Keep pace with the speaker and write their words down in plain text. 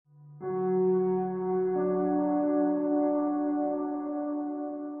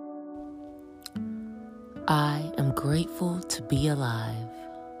I am grateful to be alive.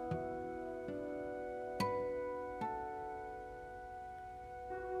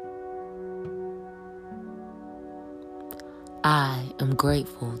 I am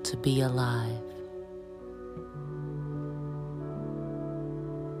grateful to be alive.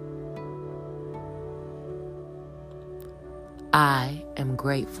 I am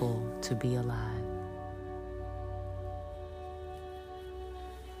grateful to be alive.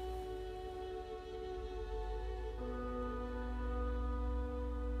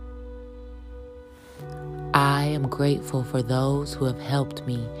 I am grateful for those who have helped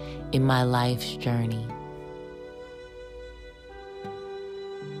me in my life's journey.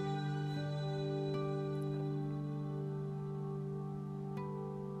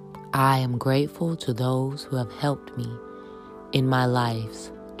 I am grateful to those who have helped me in my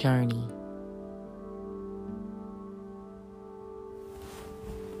life's journey.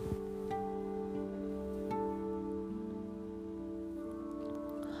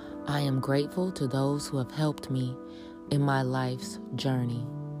 I am grateful to those who have helped me in my life's journey.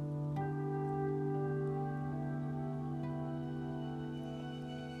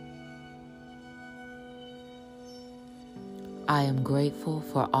 I am grateful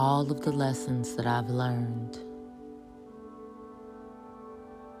for all of the lessons that I've learned.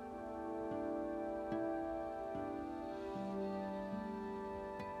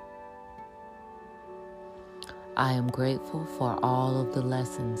 I am grateful for all of the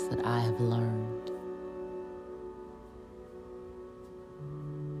lessons that I have learned.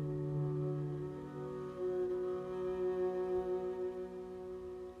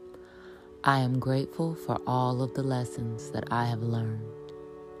 I am grateful for all of the lessons that I have learned.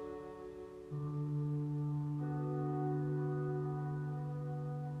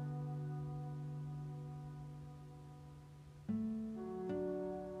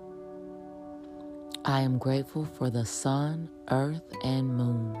 I am grateful for the sun, earth, and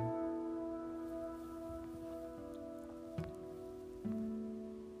moon.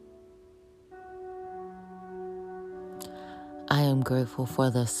 I am grateful for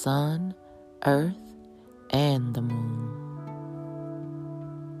the sun, earth, and the moon.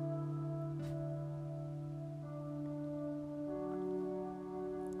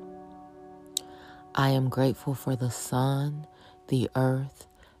 I am grateful for the sun, the earth,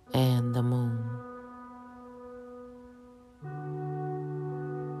 and the moon.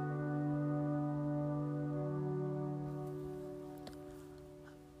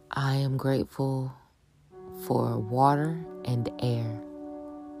 I am grateful for water and air.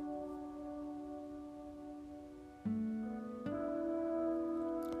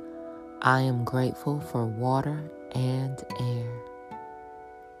 I am grateful for water and air.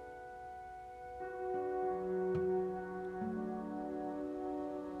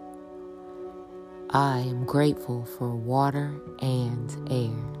 I am grateful for water and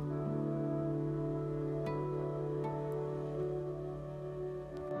air.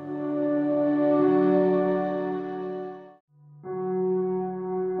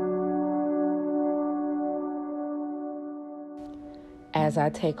 As I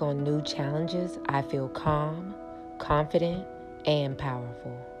take on new challenges, I feel calm, confident, and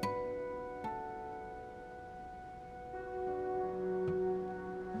powerful.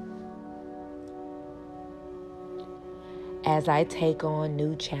 As I take on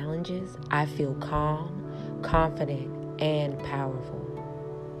new challenges, I feel calm, confident, and powerful.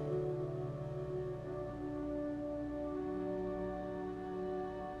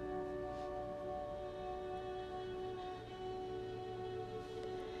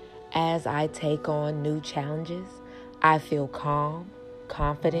 As I take on new challenges, I feel calm,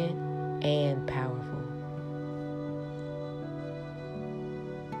 confident, and powerful.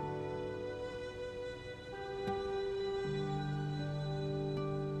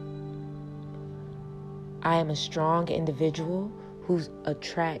 I am a strong individual who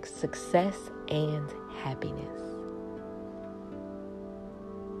attracts success and happiness.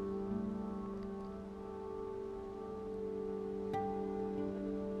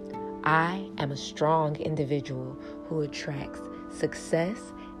 I am a strong individual who attracts success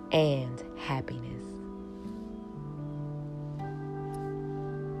and happiness.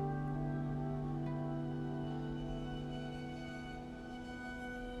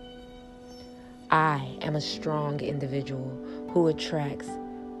 I am a strong individual who attracts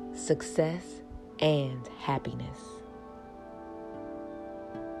success and happiness.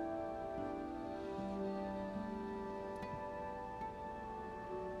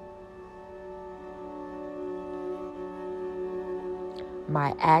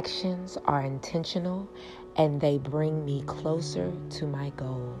 My actions are intentional and they bring me closer to my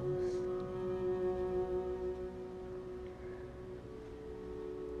goals.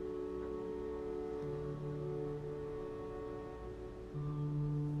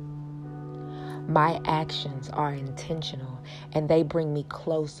 My actions are intentional and they bring me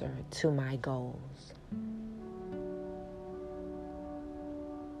closer to my goals.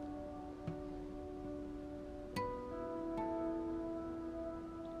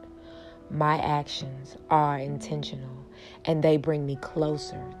 My actions are intentional and they bring me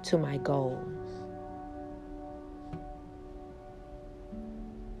closer to my goals.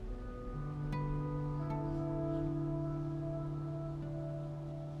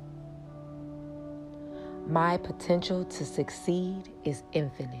 My potential to succeed is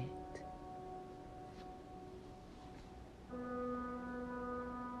infinite.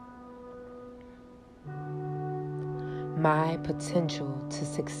 My potential to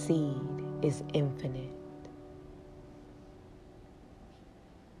succeed is infinite.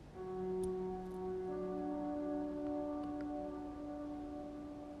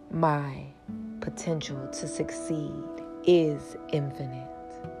 My potential to succeed is infinite.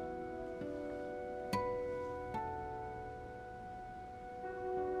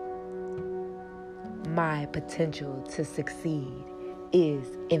 My potential to succeed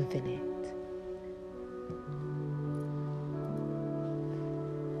is infinite.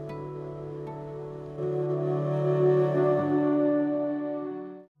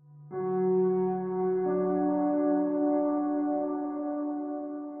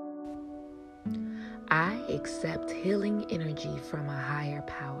 I accept healing energy from a higher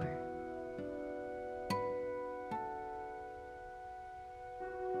power.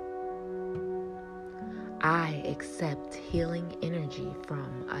 I accept healing energy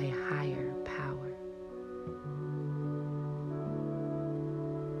from a higher power.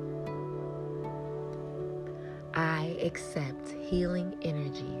 I accept healing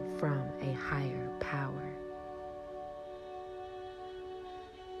energy from a higher power.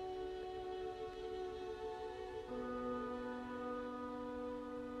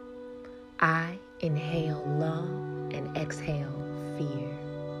 I inhale love and exhale fear.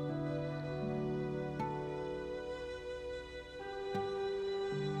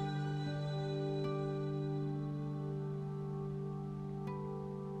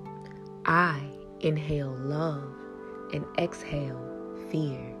 I inhale love and exhale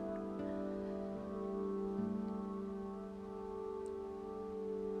fear.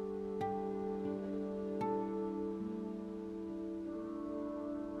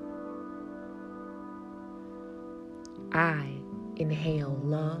 I inhale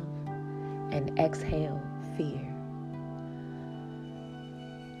love and exhale fear.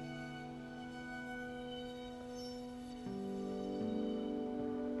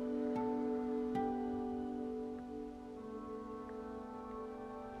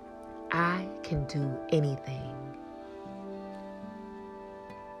 I can do anything.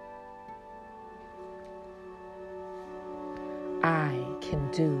 I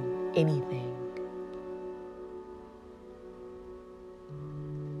can do anything.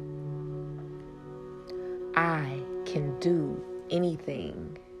 I can do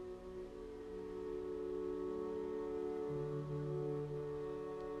anything.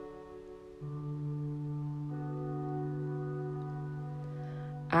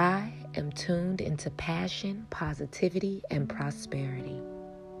 I am tuned into passion, positivity, and prosperity.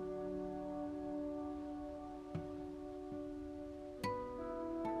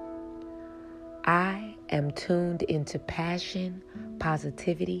 I am tuned into passion,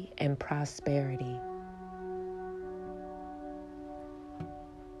 positivity, and prosperity.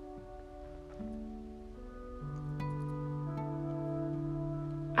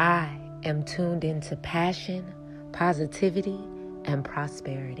 I am tuned into passion, positivity, and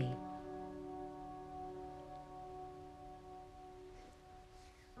prosperity.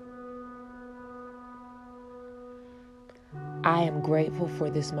 I am grateful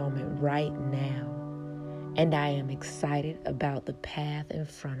for this moment right now, and I am excited about the path in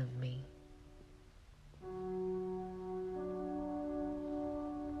front of me.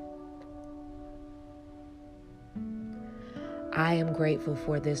 I am grateful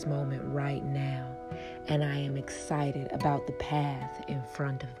for this moment right now, and I am excited about the path in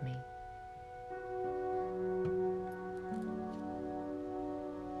front of me.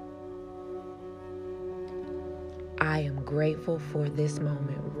 I am grateful for this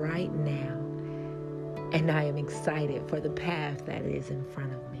moment right now, and I am excited for the path that is in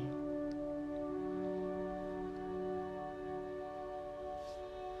front of me.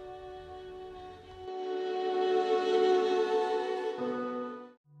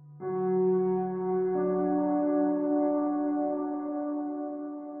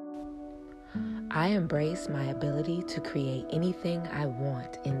 I embrace my ability to create anything I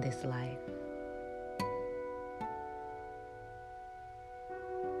want in this life.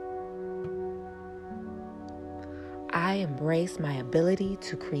 I embrace my ability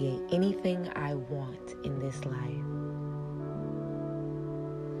to create anything I want in this life.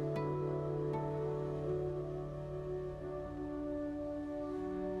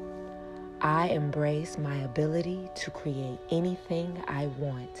 I embrace my ability to create anything I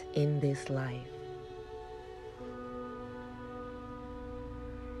want in this life.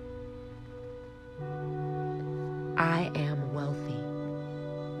 I am wealthy.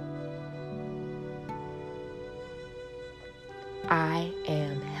 I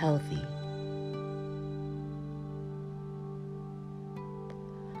am healthy.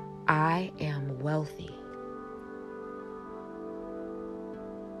 I am wealthy.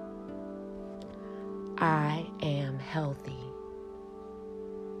 I am healthy.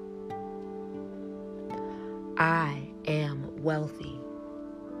 I am wealthy.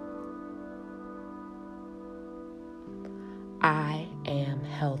 I am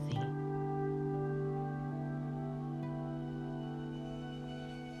healthy.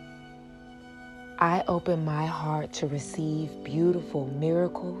 I open my heart to receive beautiful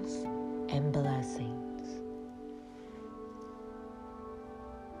miracles and blessings.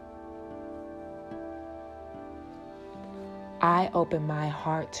 I open my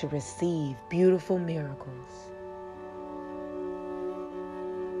heart to receive beautiful miracles.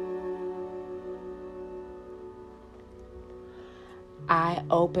 I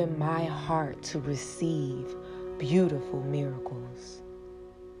open my heart to receive beautiful miracles.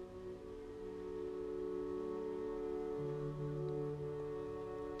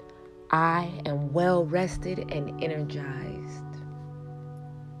 I am well rested and energized.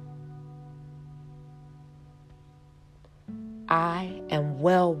 I am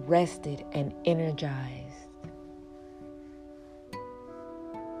well rested and energized.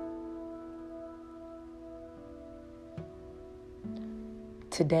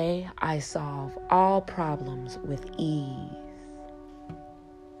 Today, I solve all problems with ease.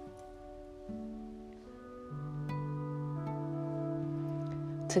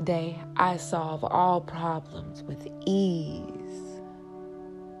 Today, I solve all problems with ease.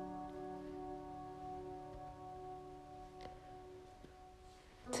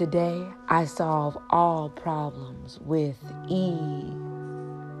 Today, I solve all problems with ease.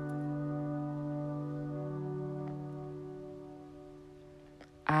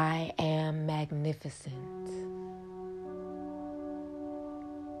 I am magnificent.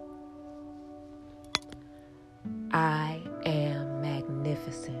 I am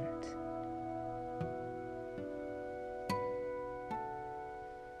magnificent.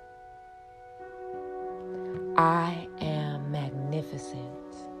 I am magnificent.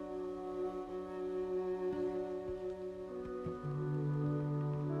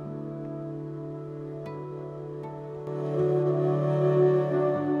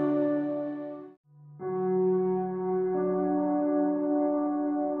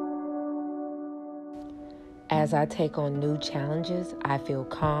 As I take on new challenges, I feel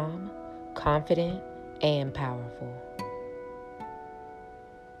calm, confident, and powerful.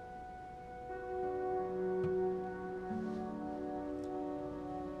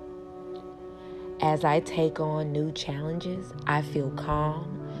 As I take on new challenges, I feel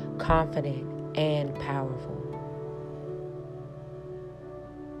calm, confident, and powerful.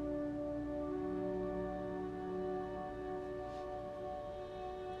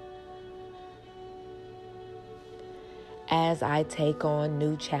 As I take on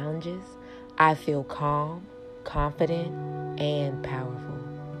new challenges, I feel calm, confident, and powerful.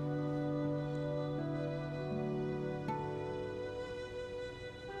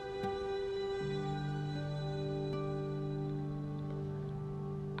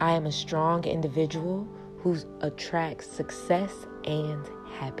 I am a strong individual who attracts success and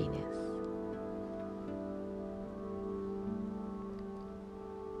happiness.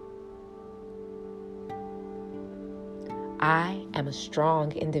 I am a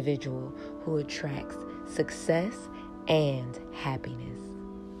strong individual who attracts success and happiness.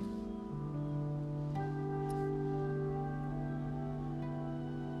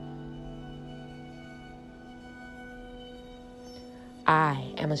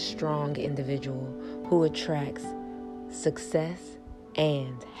 I am a strong individual who attracts success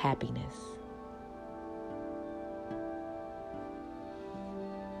and happiness.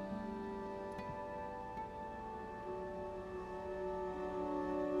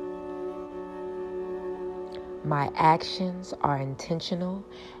 My actions are intentional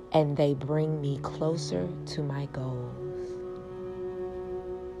and they bring me closer to my goals.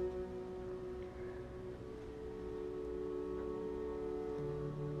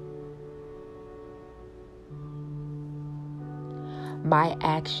 My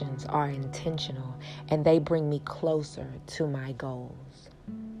actions are intentional and they bring me closer to my goals.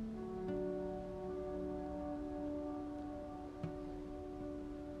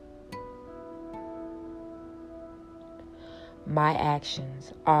 My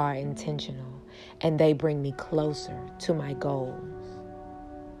actions are intentional and they bring me closer to my goals.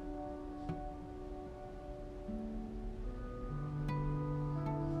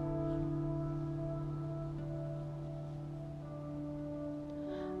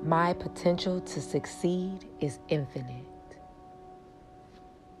 My potential to succeed is infinite.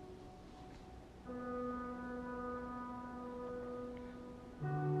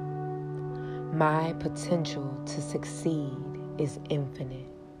 My potential to succeed is infinite.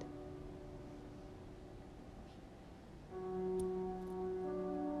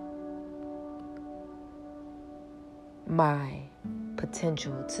 My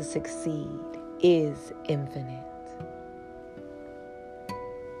potential to succeed is infinite.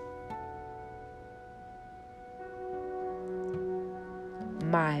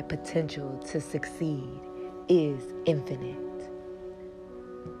 My potential to succeed is infinite.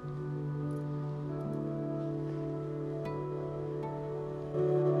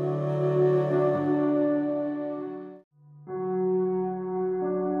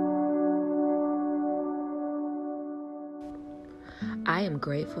 I am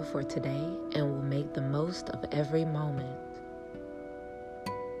grateful for today and will make the most of every moment.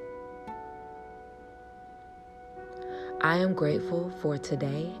 I am grateful for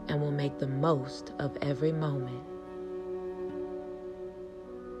today and will make the most of every moment.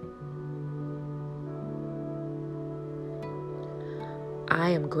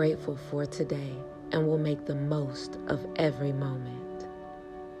 I am grateful for today and will make the most of every moment.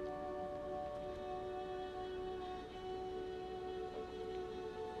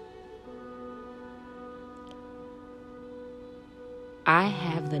 I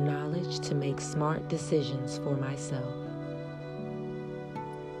have the knowledge to make smart decisions for myself.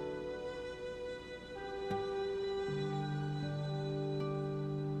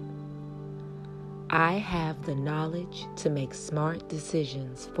 I have the knowledge to make smart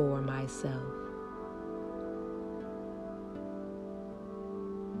decisions for myself.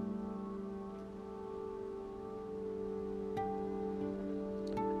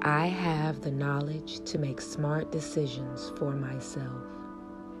 I have the knowledge to make smart decisions for myself.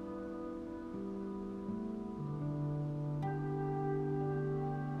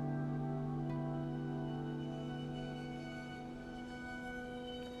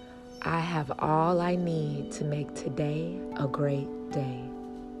 I have all I need to make today a great day.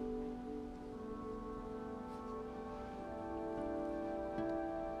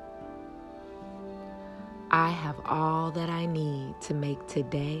 I have all that I need to make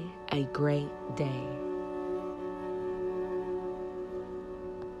today a great day.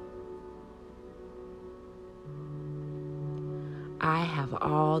 I have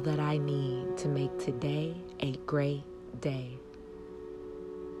all that I need to make today a great day.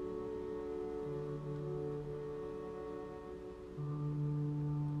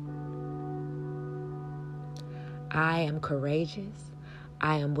 I am courageous.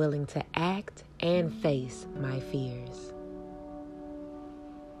 I am willing to act and face my fears.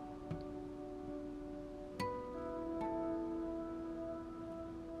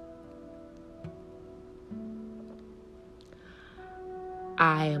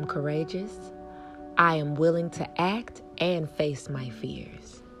 I am courageous. I am willing to act and face my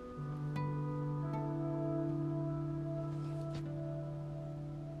fears.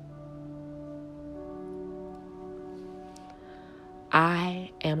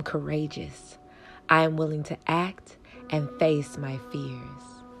 I am courageous. I am willing to act and face my fears.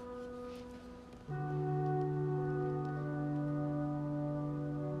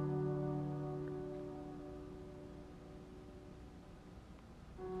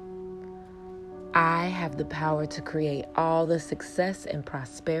 I have the power to create all the success and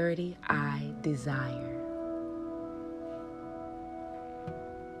prosperity I desire.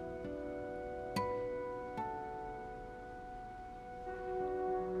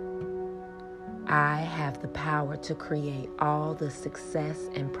 I have the power to create all the success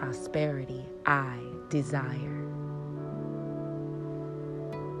and prosperity I desire.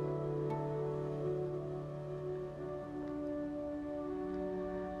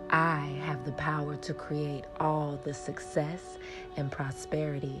 I have the power to create all the success and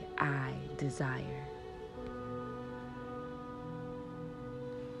prosperity I desire.